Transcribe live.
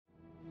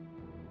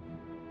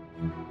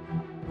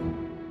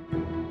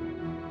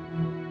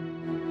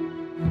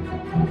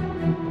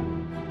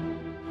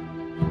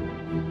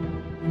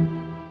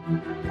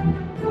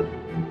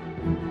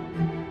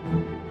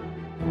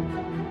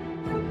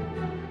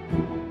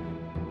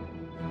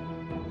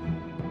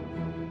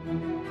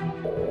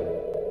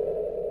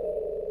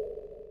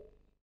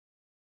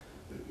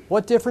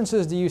What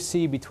differences do you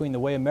see between the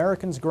way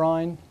Americans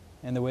grind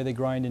and the way they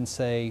grind in,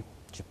 say,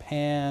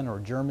 Japan or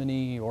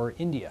Germany or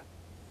India?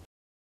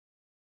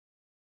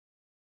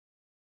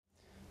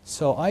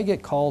 So I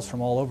get calls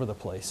from all over the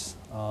place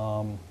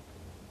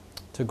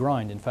to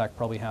grind. In fact,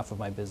 probably half of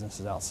my business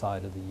is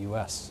outside of the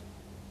U.S.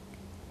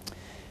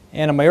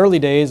 And in my early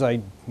days, I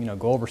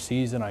go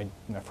overseas, and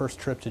my first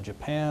trip to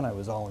Japan, I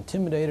was all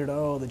intimidated.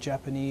 Oh, the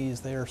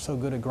Japanese, they are so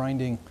good at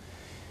grinding.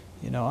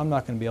 I'm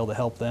not going to be able to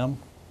help them.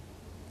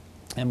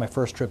 And my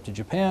first trip to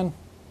Japan,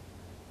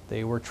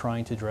 they were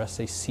trying to dress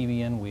a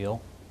CBN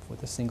wheel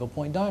with a single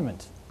point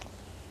diamond.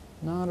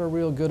 Not a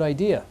real good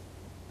idea.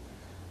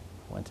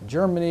 Went to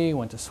Germany,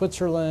 went to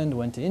Switzerland,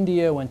 went to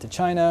India, went to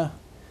China,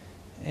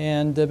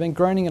 and I've been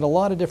grinding at a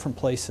lot of different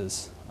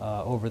places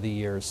over the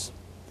years.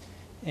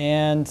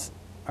 And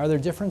are there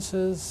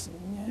differences?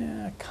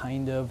 Yeah,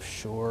 kind of,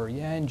 sure.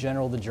 Yeah, in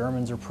general, the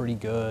Germans are pretty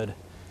good.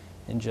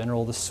 In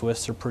general, the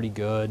Swiss are pretty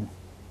good.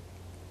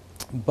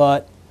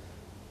 But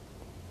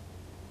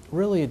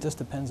really, it just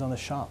depends on the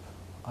shop.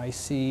 I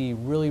see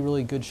really,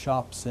 really good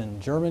shops in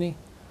Germany.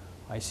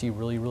 I see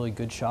really, really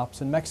good shops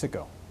in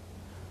Mexico.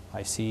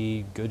 I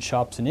see good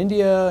shops in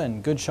India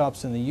and good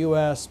shops in the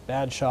U.S.,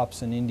 bad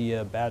shops in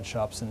India, bad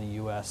shops in the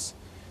U.S.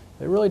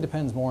 It really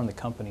depends more on the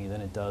company than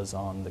it does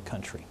on the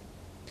country.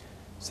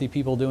 See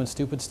people doing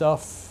stupid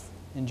stuff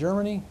in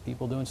Germany,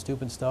 people doing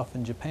stupid stuff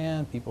in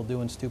Japan, people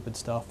doing stupid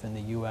stuff in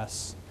the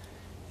U.S.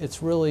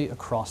 It's really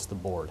across the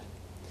board.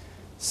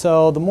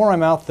 So the more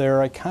I'm out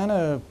there, I kind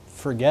of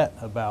forget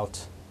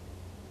about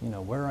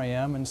where I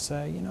am and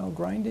say,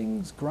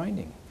 grinding's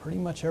grinding pretty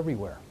much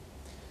everywhere.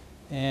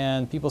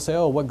 And people say,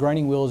 oh, what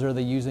grinding wheels are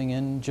they using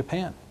in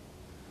Japan?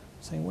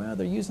 I'm saying, well,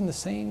 they're using the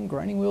same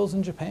grinding wheels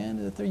in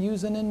Japan that they're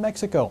using in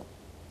Mexico.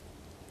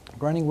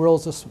 Grinding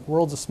world's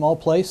a small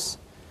place.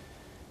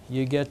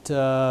 You get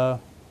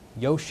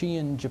Yoshi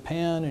in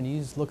Japan, and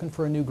he's looking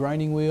for a new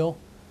grinding wheel.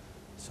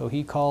 So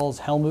he calls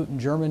Helmut in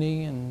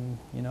Germany, and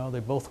they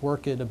both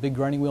work at a big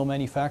grinding wheel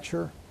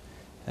manufacturer.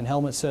 And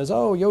Helmut says,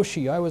 oh,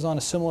 Yoshi, I was on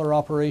a similar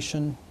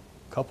operation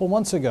a couple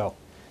months ago,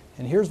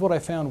 and here's what I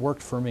found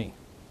worked for me.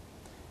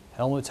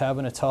 Helmut's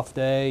having a tough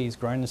day. He's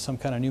grinding some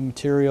kind of new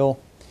material.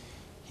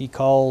 He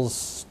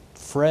calls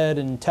Fred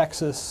in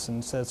Texas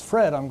and says,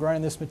 Fred, I'm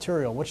grinding this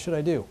material. What should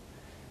I do?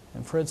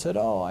 And Fred said,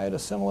 oh, I had a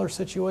similar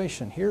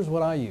situation. Here's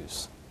what I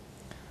use.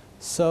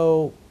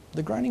 So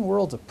the grinding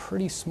world's a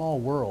pretty small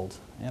world,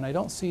 and I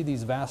don't see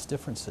these vast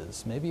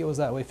differences. Maybe it was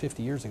that way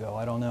 50 years ago,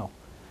 I don't know.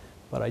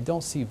 But I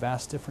don't see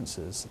vast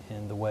differences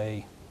in the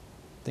way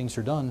things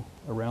are done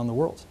around the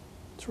world.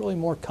 It's really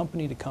more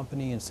company to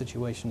company and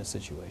situation to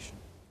situation.